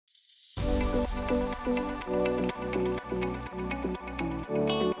All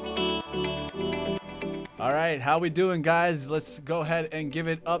right, how we doing, guys? Let's go ahead and give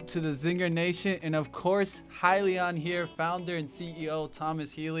it up to the Zinger Nation. And of course, Hyliion here, founder and CEO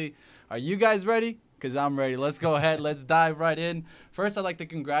Thomas Healy. Are you guys ready? Because I'm ready. Let's go ahead. Let's dive right in. First, I'd like to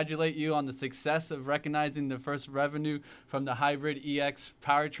congratulate you on the success of recognizing the first revenue from the hybrid EX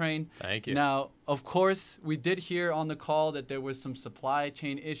powertrain. Thank you. Now, of course, we did hear on the call that there was some supply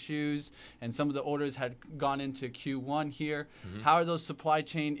chain issues and some of the orders had gone into Q1 here. How are those supply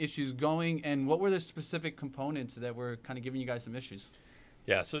chain issues going, and what were the specific components that were kind of giving you guys some issues?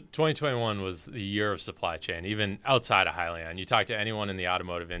 Yeah, so 2021 was the year of supply chain, even outside of Hyliion. You talk to anyone in the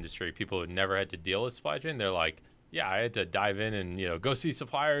automotive industry, people who never had to deal with supply chain, they're like, yeah, I had to dive in and, go see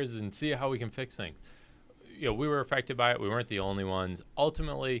suppliers and see how we can fix things. We were affected by it. We weren't the only ones.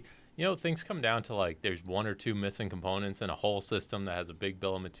 Ultimately, things come down to like there's one or two missing components in a whole system that has a big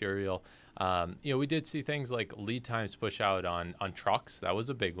bill of material. We did see things like lead times push out on trucks. That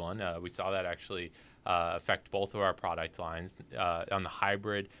was a big one. We saw that actually affect both of our product lines. On the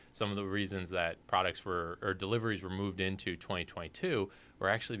hybrid, some of the reasons that deliveries were moved into 2022 were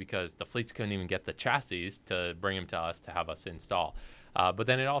actually because the fleets couldn't even get the chassis to bring them to us to have us install. But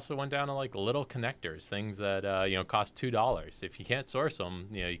then it also went down to like little connectors, things that cost $2. If you can't source them,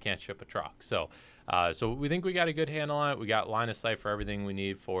 you can't ship a truck. So we think we got a good handle on it. We got line of sight for everything we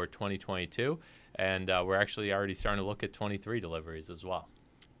need for 2022, and we're actually already starting to look at 23 deliveries as well.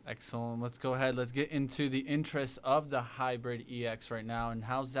 Excellent. Let's go ahead. Let's get into the interest of the hybrid EX right now, and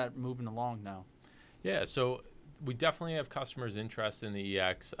how's that moving along now? Yeah, so we definitely have customers' interest in the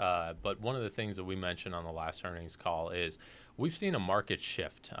EX, but one of the things that we mentioned on the last earnings call is we've seen a market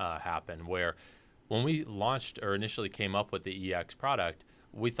shift happen where when we launched or initially came up with the EX product,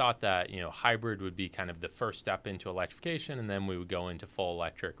 we thought that hybrid would be kind of the first step into electrification, and then we would go into full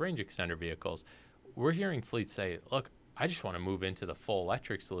electric range extender vehicles. We're hearing fleets say, look, I just want to move into the full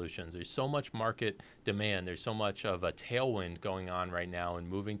electric solutions. There's so much market demand. There's so much of a tailwind going on right now, and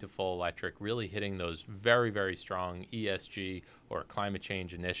moving to full electric, really hitting those very, very strong ESG or climate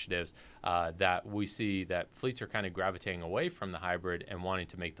change initiatives that we see that fleets are kind of gravitating away from the hybrid and wanting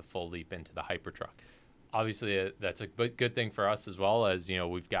to make the full leap into the Hypertruck. Obviously, that's a good thing for us as well, as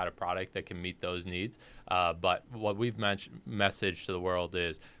we've got a product that can meet those needs. But what we've messaged to the world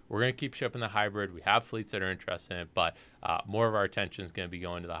is we're going to keep shipping the hybrid. We have fleets that are interested in it, but more of our attention is going to be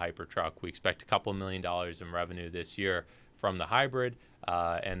going to the Hypertruck. We expect a couple $1 million in revenue this year from the hybrid,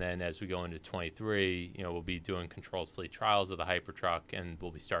 and then as we go into 23, we'll be doing controlled fleet trials of the Hypertruck, and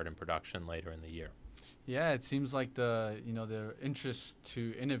we'll be starting production later in the year. Yeah, it seems like the interest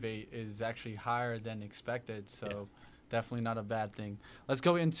to innovate is actually higher than expected. So definitely not a bad thing. Let's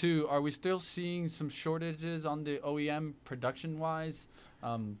go into, are we still seeing some shortages on the OEM production wise?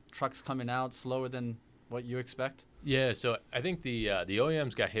 Trucks coming out slower than what you expect? Yeah, so I think the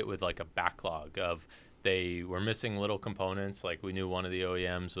OEMs got hit with like a backlog of they were missing little components. Like we knew one of the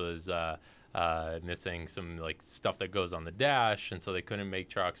OEMs was missing some like stuff that goes on the dash, and so they couldn't make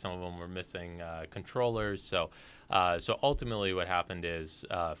trucks. Some of them were missing controllers. So ultimately what happened is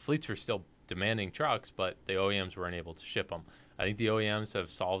fleets were still demanding trucks, but the OEMs weren't able to ship them. I think the OEMs have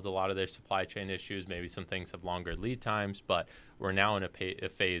solved a lot of their supply chain issues. Maybe some things have longer lead times, but we're now in a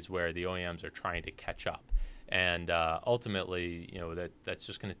phase where the OEMs are trying to catch up. And ultimately, that's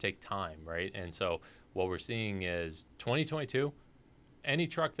just going to take time, right? And so what we're seeing is 2022, any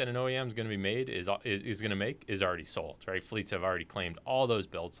truck that an OEM is going to be made is going to make is already sold, right? Fleets have already claimed all those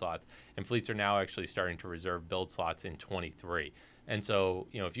build slots, and fleets are now actually starting to reserve build slots in 23. And so,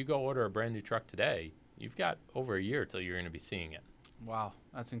 if you go order a brand new truck today, you've got over a year till you're going to be seeing it. Wow,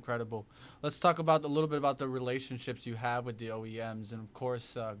 that's incredible. Let's talk about a little bit about the relationships you have with the OEMs, and of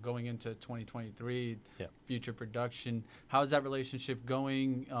course, going into 2023, future production. How is that relationship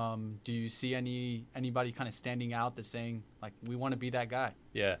going? Do you see anybody kind of standing out that's saying, like, we want to be that guy?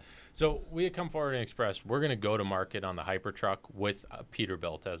 Yeah. So we had come forward and expressed we're going to go to market on the Hypertruck with a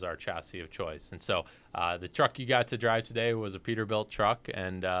Peterbilt as our chassis of choice. And so the truck you got to drive today was a Peterbilt truck,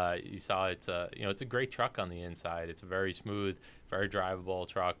 and you saw it's a great truck on the inside. It's a very smooth, very drivable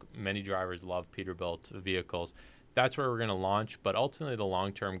truck. Many drivers love Peterbilt vehicles. That's where we're going to launch, but ultimately the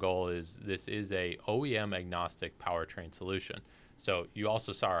long-term goal is this is a OEM agnostic powertrain solution. So you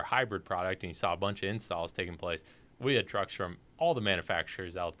also saw our hybrid product, and you saw a bunch of installs taking place. We had trucks from all the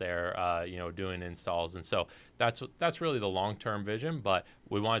manufacturers out there, doing installs, and so that's really the long-term vision. But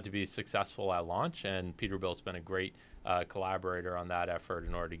we wanted to be successful at launch, and Peterbilt's been a great collaborator on that effort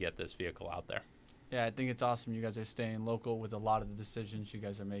in order to get this vehicle out there. Yeah, I think it's awesome. You guys are staying local with a lot of the decisions you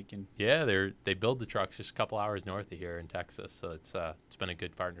guys are making. Yeah, they build the trucks just a couple hours north of here in Texas, so it's been a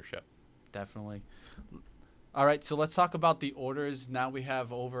good partnership. Definitely. All right, so let's talk about the orders. Now we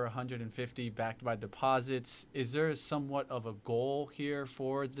have over 150 backed by deposits. Is there somewhat of a goal here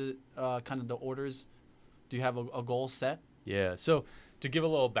for the kind of the orders? Do you have a goal set? Yeah. So to give a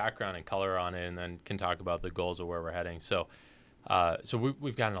little background and color on it, and then can talk about the goals of where we're heading. So,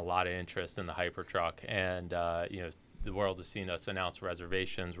 we've gotten a lot of interest in the Hypertruck, and the world has seen us announce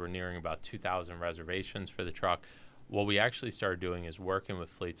reservations. We're nearing about 2,000 reservations for the truck. What we actually started doing is working with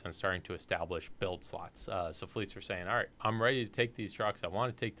fleets and starting to establish build slots. So fleets are saying, all right, I'm ready to take these trucks. I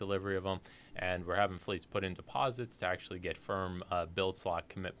want to take delivery of them. And we're having fleets put in deposits to actually get firm build slot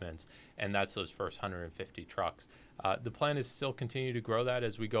commitments. And that's those first 150 trucks. The plan is still continue to grow that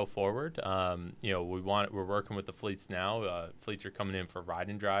as we go forward. We're working with the fleets now. Fleets are coming in for ride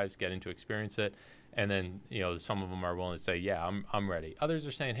and drives, getting to experience it. And then, some of them are willing to say, yeah, I'm ready. Others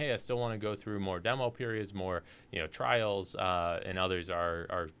are saying, hey, I still want to go through more demo periods, more, trials, and others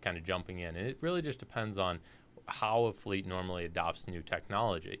are kind of jumping in. And it really just depends on how a fleet normally adopts new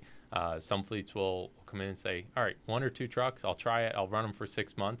technology. Some fleets will come in and say, all right, 1 or 2 trucks, I'll try it. I'll run them for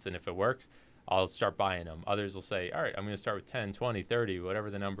 6 months. And if it works, I'll start buying them. Others will say, all right, I'm going to start with 10, 20, 30, whatever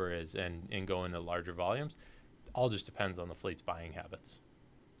the number is, and go into larger volumes. All just depends on the fleet's buying habits.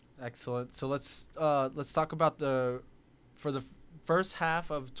 Excellent. So let's talk about for the first half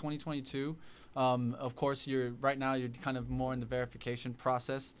of 2022. Of course, you're kind of more in the verification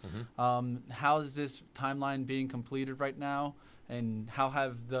process. Mm-hmm. How is this timeline being completed right now, and how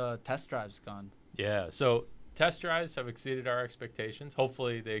have the test drives gone? Yeah. So test drives have exceeded our expectations.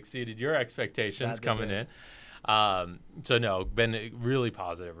 Hopefully, they exceeded your expectations coming in. Been a really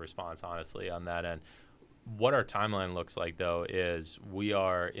positive response, honestly, on that end. What our timeline looks like, though, is we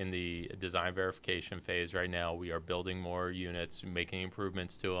are in the design verification phase right now. We are building more units, making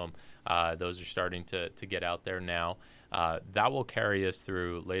improvements to them. Those are starting to get out there now. That will carry us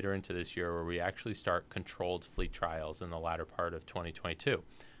through later into this year, where we actually start controlled fleet trials in the latter part of 2022.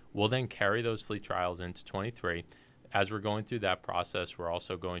 We'll then carry those fleet trials into 23. As we're going through that process, we're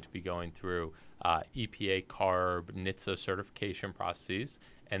also going to be going through EPA, CARB, NHTSA certification processes,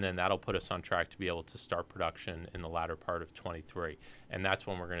 and then that'll put us on track to be able to start production in the latter part of 23. And that's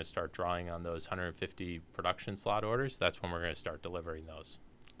when we're going to start drawing on those 150 production slot orders. That's when we're going to start delivering those.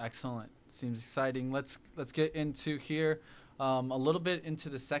 Excellent. Seems exciting. Let's get into here a little bit into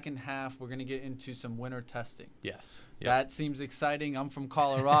the second half. We're going to get into some winter testing. Yes. Yep. That seems exciting. I'm from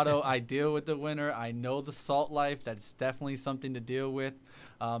Colorado. I deal with the winter. I know the salt life. That's definitely something to deal with.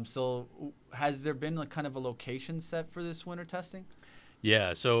 So has there been kind of a location set for this winter testing?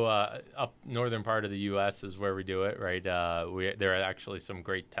 Yeah, so up northern part of the U.S. is where we do it, right? There are actually some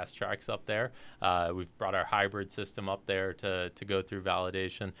great test tracks up there. We've brought our hybrid system up there to go through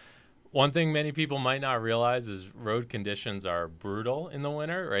validation. One thing many people might not realize is road conditions are brutal in the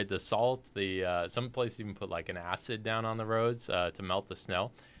winter, right? The salt, some places even put like an acid down on the roads to melt the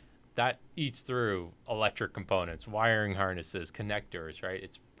snow. That eats through electric components, wiring harnesses, connectors, right?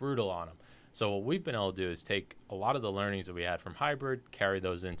 It's brutal on them. So what we've been able to do is take a lot of the learnings that we had from hybrid, carry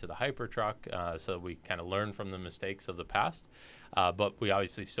those into the Hypertruck, so we kind of learn from the mistakes of the past. But we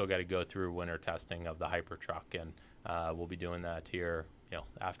obviously still got to go through winter testing of the Hypertruck, and we'll be doing that here,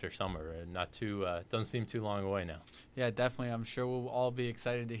 after summer. Not too, doesn't seem too long away now. Yeah, definitely. I'm sure we'll all be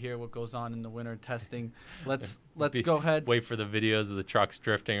excited to hear what goes on in the winter testing. Let's go ahead. Wait for the videos of the trucks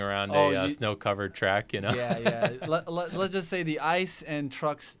drifting around a snow-covered track, Yeah. Let's just say the ice and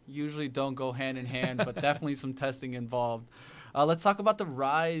trucks usually don't go hand in hand, but definitely some testing involved. Let's talk about the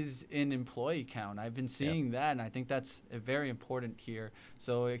rise in employee count. I've been seeing that, and I think that's very important here.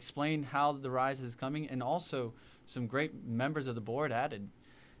 So explain how the rise is coming, and also some great members of the board added.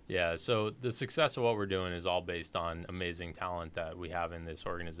 Yeah, so the success of what we're doing is all based on amazing talent that we have in this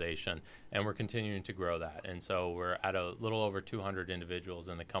organization, and we're continuing to grow that. And so we're at a little over 200 individuals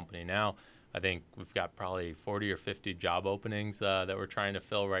in the company now. I think we've got probably 40 or 50 job openings that we're trying to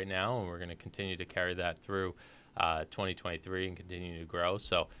fill right now, and we're going to continue to carry that through 2023 and continue to grow.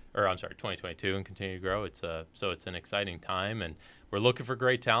 2022 and continue to grow. It's an exciting time, and we're looking for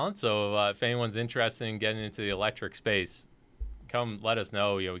great talent. So if anyone's interested in getting into the electric space, come let us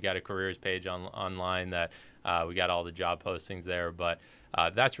know. We got a careers page online that we got all the job postings there. But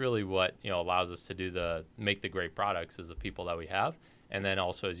that's really what allows us to make the great products is the people that we have. And then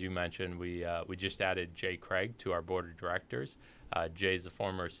also, as you mentioned, we just added Jay Craig to our board of directors. Jay's the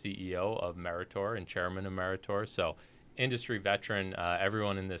former CEO of Meritor and chairman of Meritor. So industry veteran,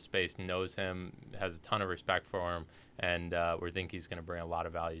 everyone in this space knows him, has a ton of respect for him, and we think he's going to bring a lot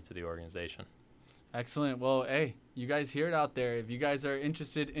of value to the organization. Excellent. Well, hey, you guys hear it out there. If you guys are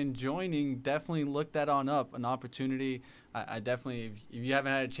interested in joining, definitely look that on up. An opportunity. I definitely, if you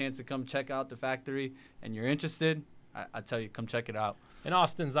haven't had a chance to come check out the factory and you're interested, I tell you, come check it out. And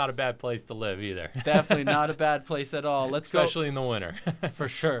Austin's not a bad place to live either. Definitely not a bad place at all. Let's Especially in the winter. For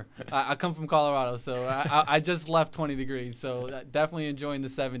sure. I come from Colorado, so I just left 20 degrees, so definitely enjoying the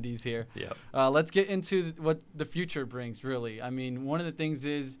 70s here. Yep. Let's get into what the future brings, really. I mean, one of the things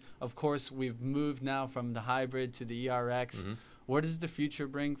is, of course, we've moved now from the hybrid to the ERX. Mm-hmm. What does the future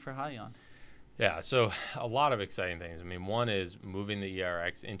bring for Hyliion? Yeah, so a lot of exciting things. I mean, one is moving the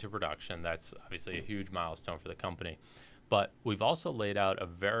ERX into production. That's obviously a huge milestone for the company. But we've also laid out a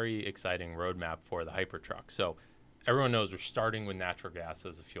very exciting roadmap for the Hypertruck. So everyone knows we're starting with natural gas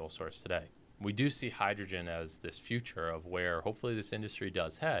as a fuel source today. We do see hydrogen as this future of where hopefully this industry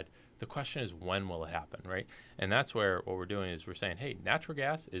does head. The question is, when will it happen, right? And that's where what we're doing is we're saying, hey, natural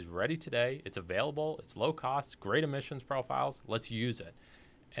gas is ready today. It's available. It's low cost, great emissions profiles. Let's use it.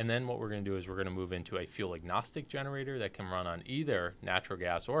 And then what we're going to do is we're going to move into a fuel agnostic generator that can run on either natural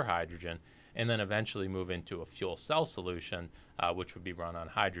gas or hydrogen, and then eventually move into a fuel cell solution, which would be run on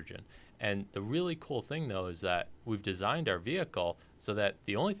hydrogen. And the really cool thing, though, is that we've designed our vehicle so that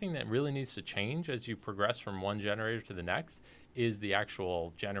the only thing that really needs to change as you progress from one generator to the next is the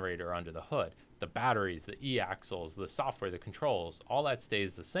actual generator under the hood. The batteries, the e-axles, the software, the controls, all that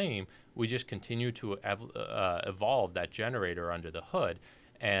stays the same. We just continue to evolve that generator under the hood,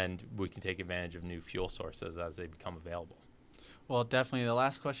 and we can take advantage of new fuel sources as they become available. Well, definitely. The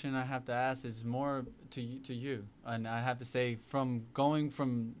last question I have to ask is more to you. And I have to say, from going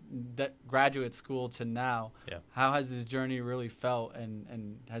from graduate school to now, how has this journey really felt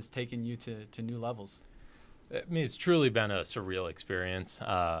and has taken you to new levels? I mean, it's truly been a surreal experience.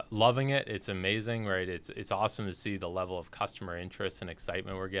 Loving it. It's amazing, right? It's awesome to see the level of customer interest and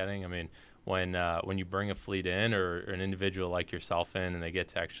excitement we're getting. I mean, when you bring a fleet in or an individual like yourself in and they get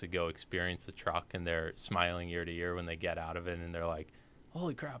to actually go experience the truck and they're smiling ear to ear when they get out of it and they're like,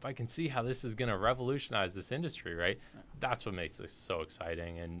 holy crap, I can see how this is going to revolutionize this industry, right? That's what makes this so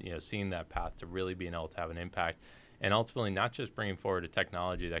exciting. And, seeing that path to really being able to have an impact and ultimately not just bringing forward a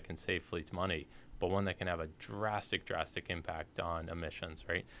technology that can save fleets money, but one that can have a drastic impact on emissions,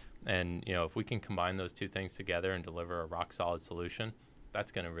 right? And, if we can combine those two things together and deliver a rock solid solution, that's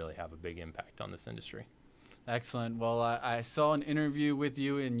going to really have a big impact on this industry. Excellent. Well, I saw an interview with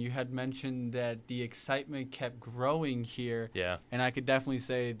you, and you had mentioned that the excitement kept growing here. Yeah. And I could definitely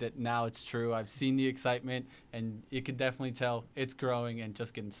say that now it's true. I've seen the excitement, and you can definitely tell it's growing and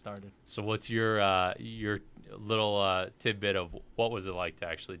just getting started. So what's your little tidbit of what was it like to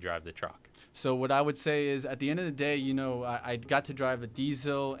actually drive the truck? So what I would say is, at the end of the day, I got to drive a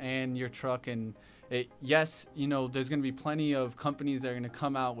diesel and your truck, and yes, there's going to be plenty of companies that are going to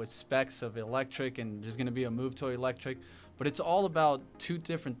come out with specs of electric, and there's going to be a move to electric, but it's all about two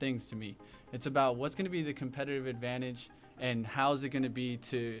different things to me. It's about what's going to be the competitive advantage and how's it going to be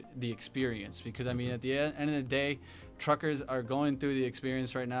to the experience. Because, I mean, at the end of the day, truckers are going through the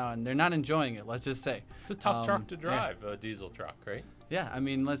experience right now, and they're not enjoying it, let's just say. It's a tough truck to drive, a diesel truck, right? Yeah, I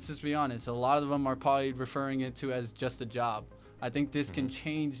mean, let's just be honest. A lot of them are probably referring it to as just a job. I think this can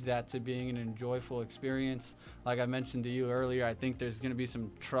change that to being an enjoyable experience. Like I mentioned to you earlier, I think there's going to be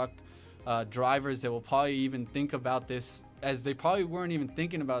some truck drivers that will probably even think about this as they probably weren't even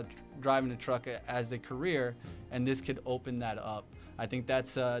thinking about driving a truck as a career, and this could open that up. I think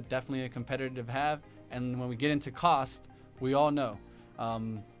that's definitely a competitive have. And when we get into cost, we all know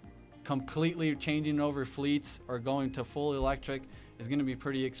completely changing over fleets or going to full electric is going to be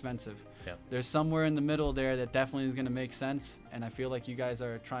pretty expensive. Yeah. There's somewhere in the middle there that definitely is going to make sense, and I feel like you guys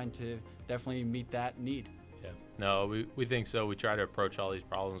are trying to definitely meet that need. Yeah, no, we think so. We try to approach all these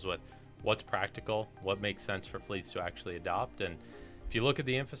problems with what's practical, what makes sense for fleets to actually adopt. And if you look at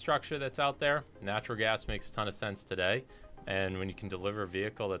the infrastructure that's out there, natural gas makes a ton of sense today. And when you can deliver a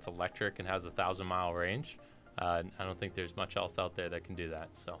vehicle that's electric and has a 1,000-mile range, I don't think there's much else out there that can do that.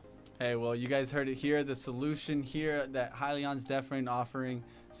 So. Hey, well, you guys heard it here. The solution here that Hyliion's definitely offering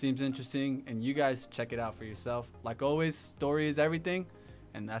seems interesting, and you guys check it out for yourself. Like always, story is everything,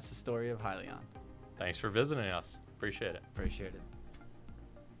 and that's the story of Hyliion. Thanks for visiting us. Appreciate it. Appreciate it.